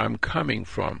see where I'm coming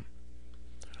from.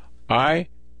 I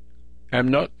am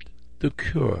not the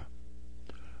cure.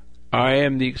 I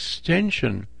am the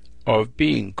extension of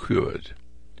being cured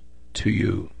to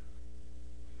you.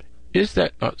 Is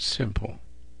that not simple?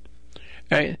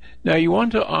 Now you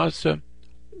want to answer,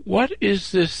 what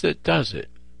is this that does it?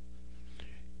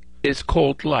 It's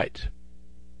called light.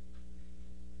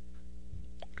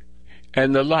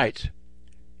 And the light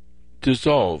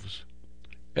dissolves.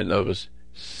 In other words,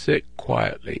 sit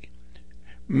quietly.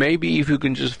 Maybe if you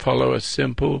can just follow a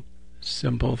simple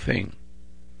thing.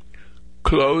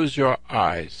 Close your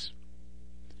eyes.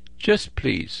 Just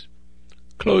please,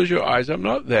 close your eyes. I'm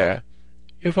not there.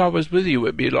 If I was with you, it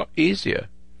would be a lot easier.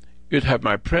 You'd have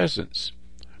my presence.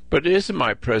 But it isn't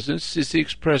my presence, it's the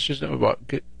expression of what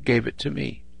gave it to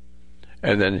me.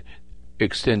 And then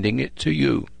extending it to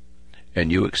you, and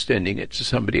you extending it to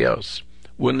somebody else.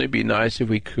 Wouldn't it be nice if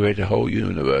we create a whole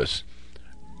universe,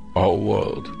 a whole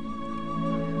world,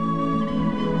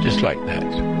 just like that?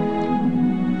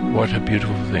 What a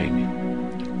beautiful thing.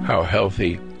 How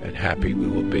healthy and happy we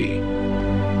will be,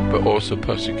 but also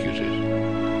persecuted,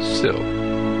 still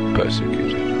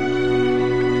persecuted.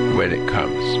 When it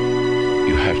comes,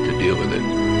 you have to deal with it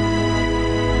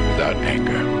without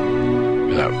anger,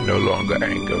 no longer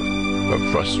anger, but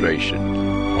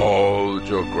frustration. Hold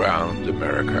your ground,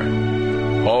 America.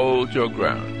 Hold your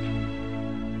ground.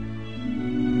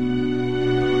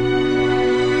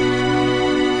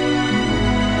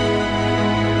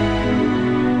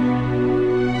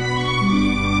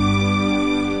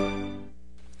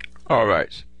 All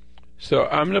right, so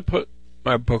I'm going to put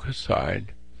my book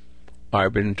aside.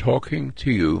 I've been talking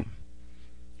to you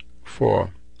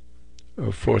for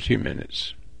 40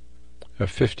 minutes,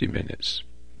 50 minutes.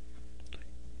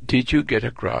 Did you get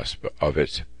a grasp of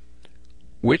it?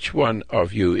 Which one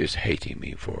of you is hating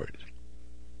me for it?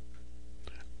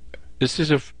 This is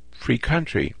a free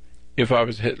country. If I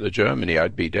was Hitler Germany,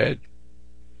 I'd be dead.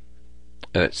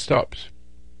 And it stops.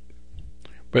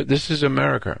 But this is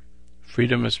America.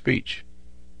 Freedom of speech.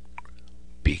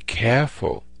 Be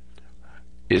careful.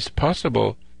 It's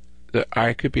possible that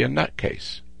I could be a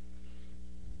nutcase.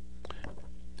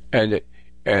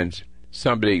 And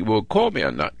somebody will call me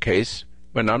a nutcase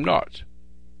when I'm not.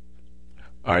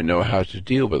 I know how to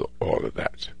deal with all of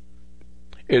that.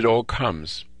 It all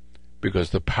comes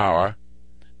because the power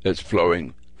that's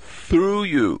flowing through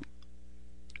you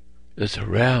is a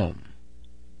realm.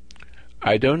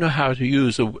 I don't know how to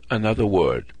use another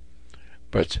word,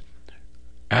 but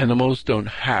animals don't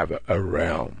have a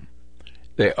realm.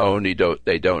 They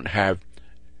don't have.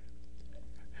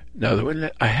 Now,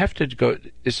 I have to go.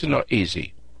 It's not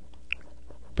easy,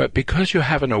 but because you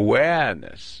have an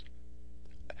awareness,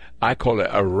 I call it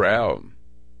a realm.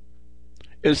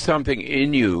 It's something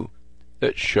in you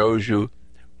that shows you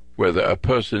whether a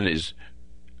person is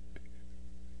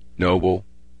noble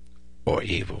or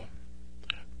evil,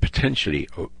 potentially,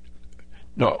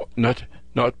 not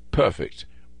perfect,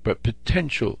 but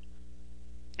potential.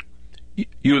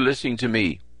 You listening to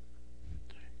me,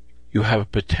 you have a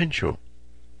potential.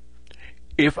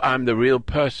 If I'm the real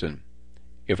person,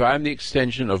 if I'm the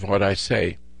extension of what I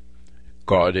say,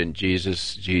 God in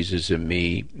Jesus, Jesus in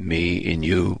me, me in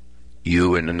you,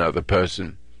 you in another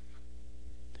person,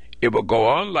 it will go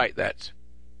on like that.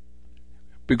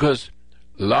 Because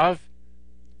love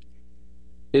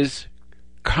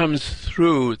comes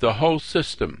through the whole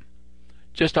system.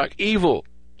 Just like evil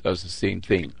does the same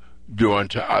thing. Do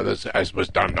unto others as was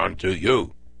done unto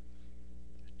you.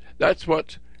 That's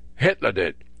what Hitler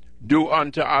did. Do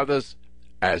unto others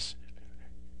as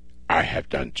I have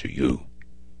done to you.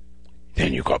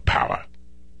 then you got power.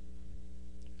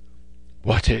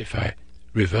 What if I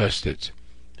reversed it?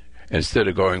 Instead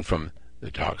of going from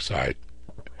the dark side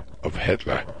of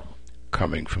Hitler,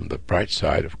 coming from the bright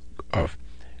side of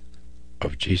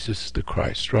Jesus the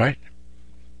Christ, right?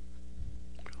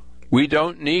 We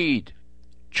don't need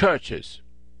churches.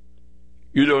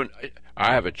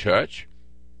 I have a church,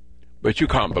 but you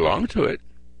can't belong to it.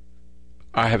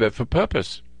 I have it for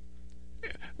purpose.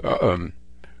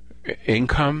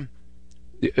 Income,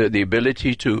 the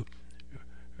ability to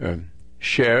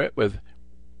share it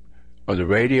on the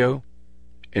radio,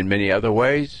 in many other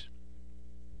ways,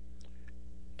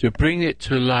 to bring it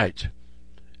to light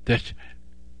that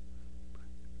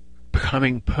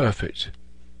becoming perfect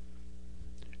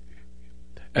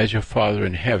as your Father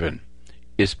in heaven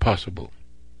is possible.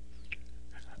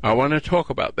 I want to talk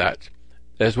about that.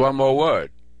 There's one more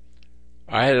word.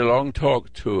 I had a long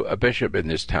talk to a bishop in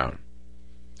this town,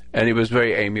 and he was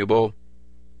very amiable,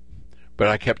 but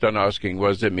I kept on asking, what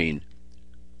does it mean?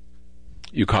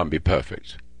 You can't be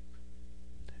perfect.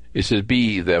 It says,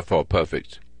 be therefore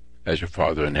perfect, as your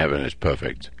Father in heaven is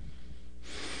perfect.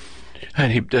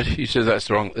 And he says, that's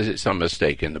wrong. Is it some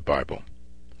mistake in the Bible?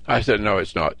 I said, no,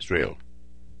 it's not. It's real.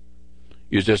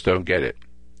 You just don't get it.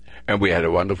 And we had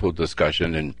a wonderful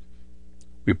discussion, and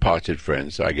we parted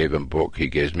friends. I gave him a book. He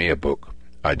gives me a book.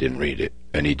 I didn't read it,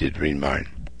 and he did read mine.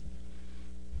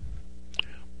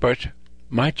 But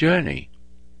my journey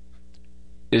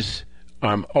is,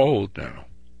 I'm old now.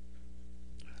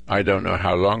 I don't know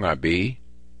how long I'll be,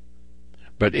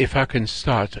 but if I can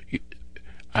start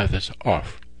others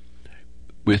off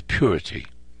with purity,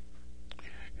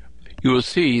 you will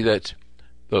see that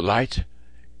the light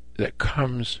that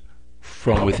comes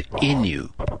from within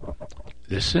you,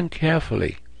 listen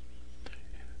carefully,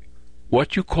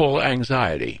 what you call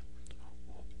anxiety,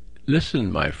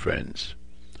 listen, my friends,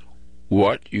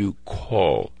 what you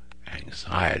call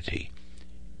anxiety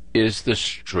is the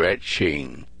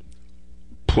stretching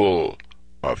pull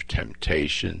of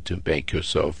temptation to make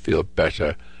yourself feel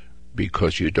better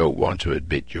because you don't want to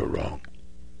admit you're wrong.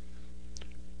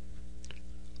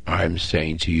 I'm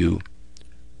saying to you,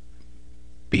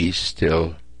 be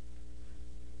still.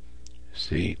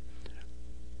 See,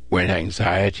 when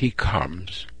anxiety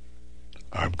comes,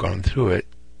 I've gone through it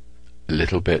a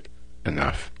little bit,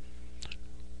 enough.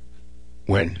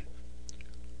 When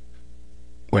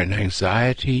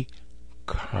anxiety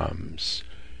comes,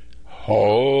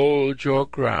 hold your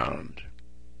ground.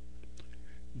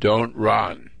 Don't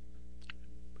run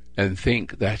and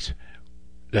think that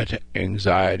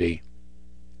anxiety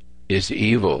is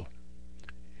evil.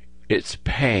 It's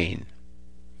pain.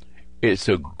 It's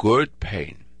a good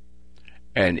pain.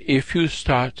 And if you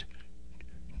start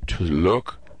to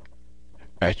look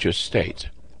at your state,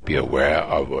 be aware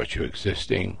of what you're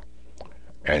existing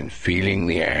and feeling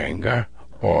the anger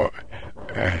or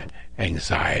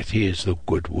anxiety is the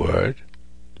good word.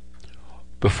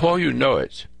 Before you know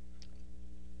it,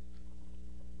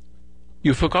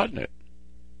 you've forgotten it.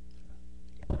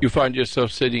 You find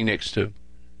yourself sitting next to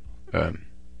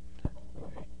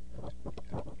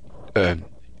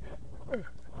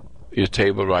your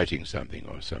table writing something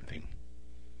or something.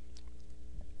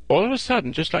 All of a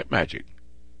sudden, just like magic,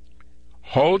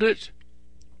 hold it,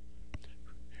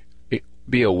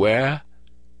 be aware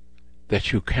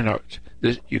that you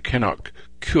cannot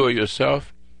cure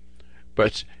yourself,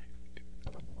 but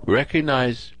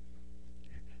recognize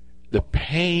the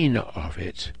pain of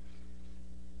it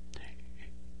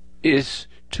is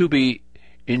to be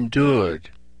endured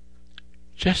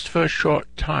just for a short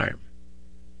time.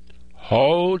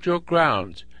 Hold your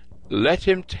ground. Let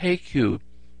him take you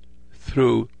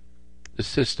through the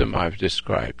system I've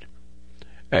described,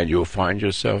 and you'll find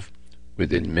yourself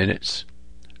within minutes,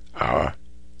 hour,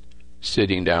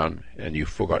 sitting down, and you've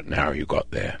forgotten how you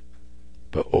got there,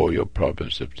 but all your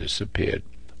problems have disappeared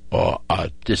or are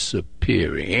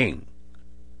disappearing.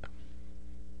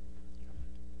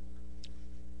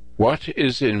 What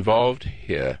is involved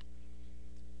here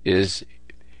is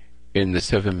in the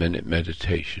 7-minute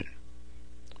meditation.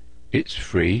 It's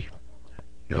free,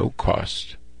 no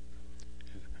cost.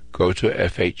 Go to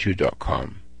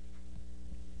FHU.com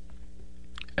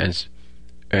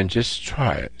and just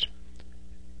try it.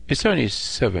 It's only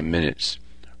 7 minutes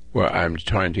where I'm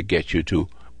trying to get you to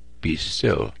be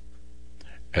still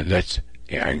and let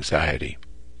the anxiety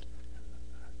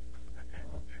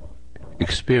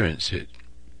experience it.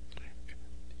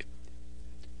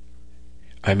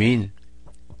 I mean,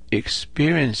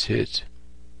 experience it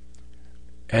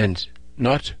and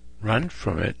not run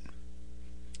from it,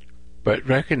 but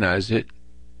recognize it,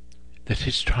 that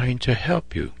it's trying to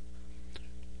help you.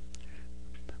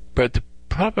 But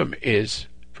problem is,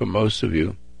 for most of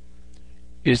you,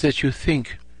 is that you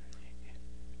think,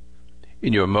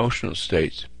 in your emotional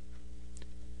state,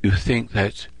 you think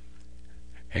that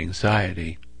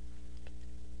anxiety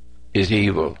is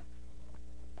evil.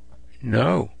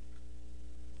 No.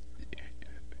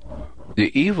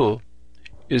 The evil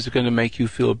is going to make you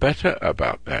feel better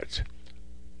about that,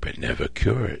 but never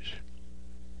cure it.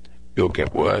 You'll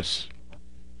get worse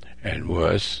and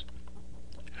worse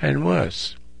and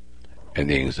worse, and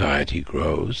the anxiety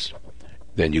grows.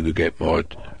 Then you could get more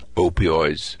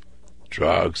opioids,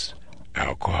 drugs,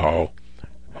 alcohol,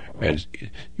 and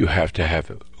you have to have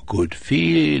a good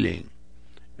feeling,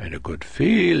 and a good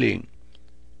feeling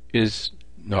is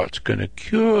not going to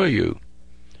cure you.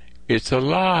 It's a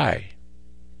lie.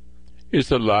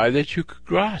 It's a lie that you could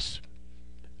grasp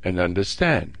and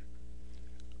understand.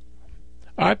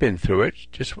 I've been through it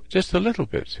just a little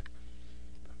bit.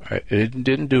 I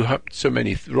didn't do so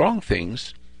many wrong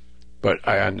things, but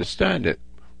I understand it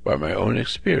by my own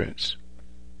experience.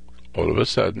 All of a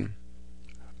sudden,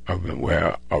 I've been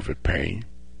aware of a pain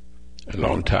a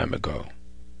long time ago.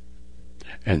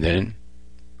 And then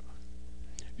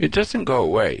it doesn't go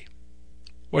away.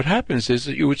 What happens is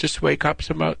that you would just wake up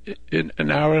in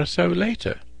an hour or so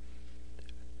later.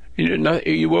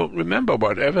 You won't remember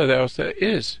whatever else there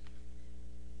is.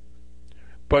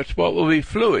 But what will be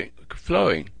flowing,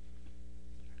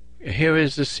 here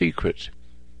is the secret.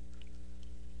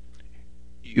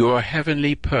 You are a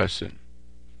heavenly person.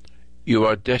 You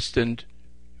are destined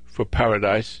for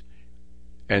paradise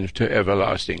and to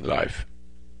everlasting life.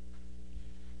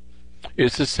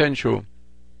 It's essential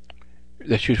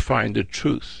that you find the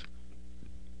truth.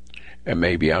 And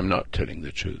maybe I'm not telling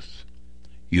the truth.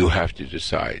 You have to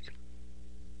decide.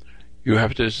 You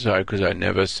have to decide, because I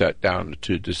never sat down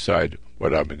to decide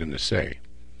what I'm going to say.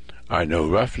 I know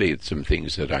roughly some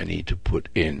things that I need to put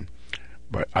in,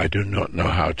 but I do not know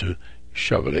how to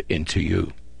shovel it into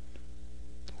you.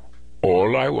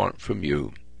 All I want from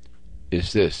you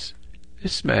is this.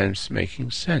 This man's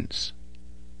making sense.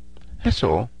 That's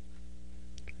all.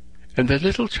 And the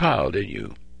little child in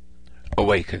you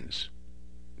awakens.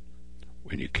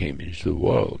 When you came into the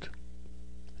world,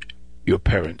 your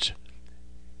parents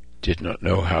did not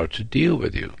know how to deal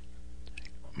with you.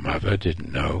 Mother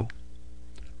didn't know.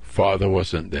 Father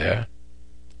wasn't there,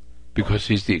 because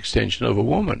he's the extension of a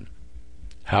woman.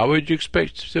 How would you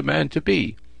expect a man to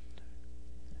be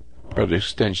but an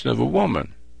extension of a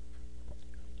woman?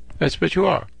 That's what you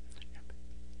are.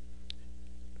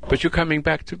 But you're coming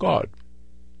back to God.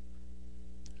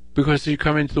 Because you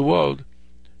come into the world,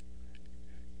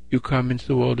 you come into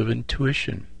the world of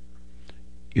intuition.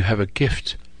 You have a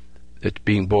gift that's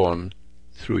being born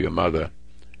through your mother,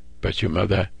 but your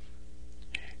mother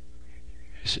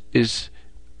is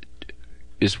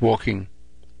walking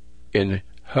in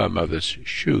her mother's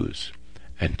shoes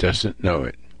and doesn't know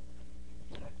it.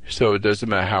 So it doesn't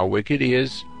matter how wicked he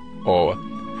is or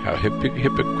how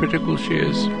hypocritical she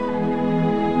is,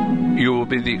 you will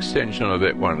be the extension of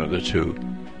it, one of the two,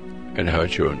 and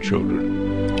hurt your own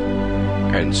children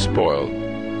and spoil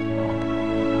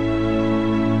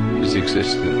his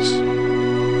existence,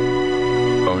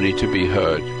 only to be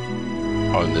heard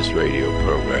on this radio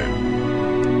program.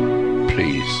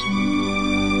 Please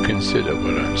consider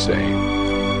what I'm saying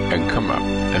and come up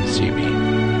and see me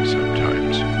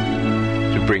sometimes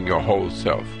to bring your whole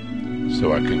self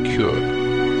so I can cure.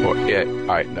 Or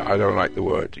I don't like the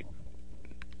word.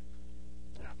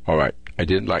 All right, I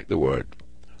didn't like the word.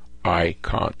 I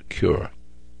can't cure.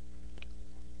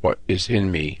 What is in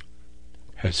me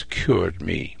has cured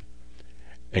me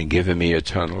and given me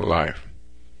eternal life.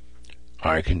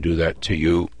 I can do that to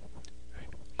you.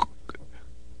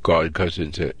 God goes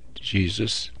into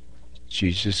Jesus.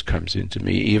 Jesus comes into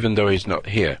me, even though he's not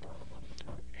here.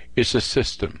 It's a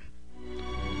system.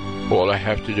 All I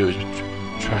have to do is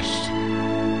trust.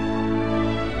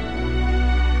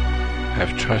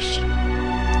 Have trust.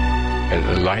 And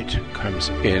the light comes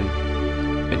in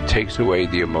and takes away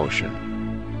the emotion.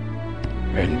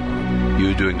 And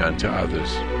you doing unto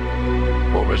others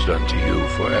what was done to you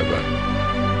forever.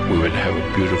 We would have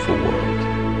a beautiful world.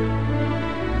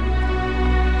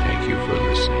 Thank you for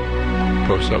listening.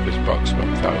 Post Office Box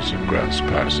 1000, Grants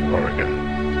Pass, Oregon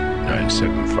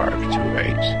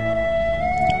 97528.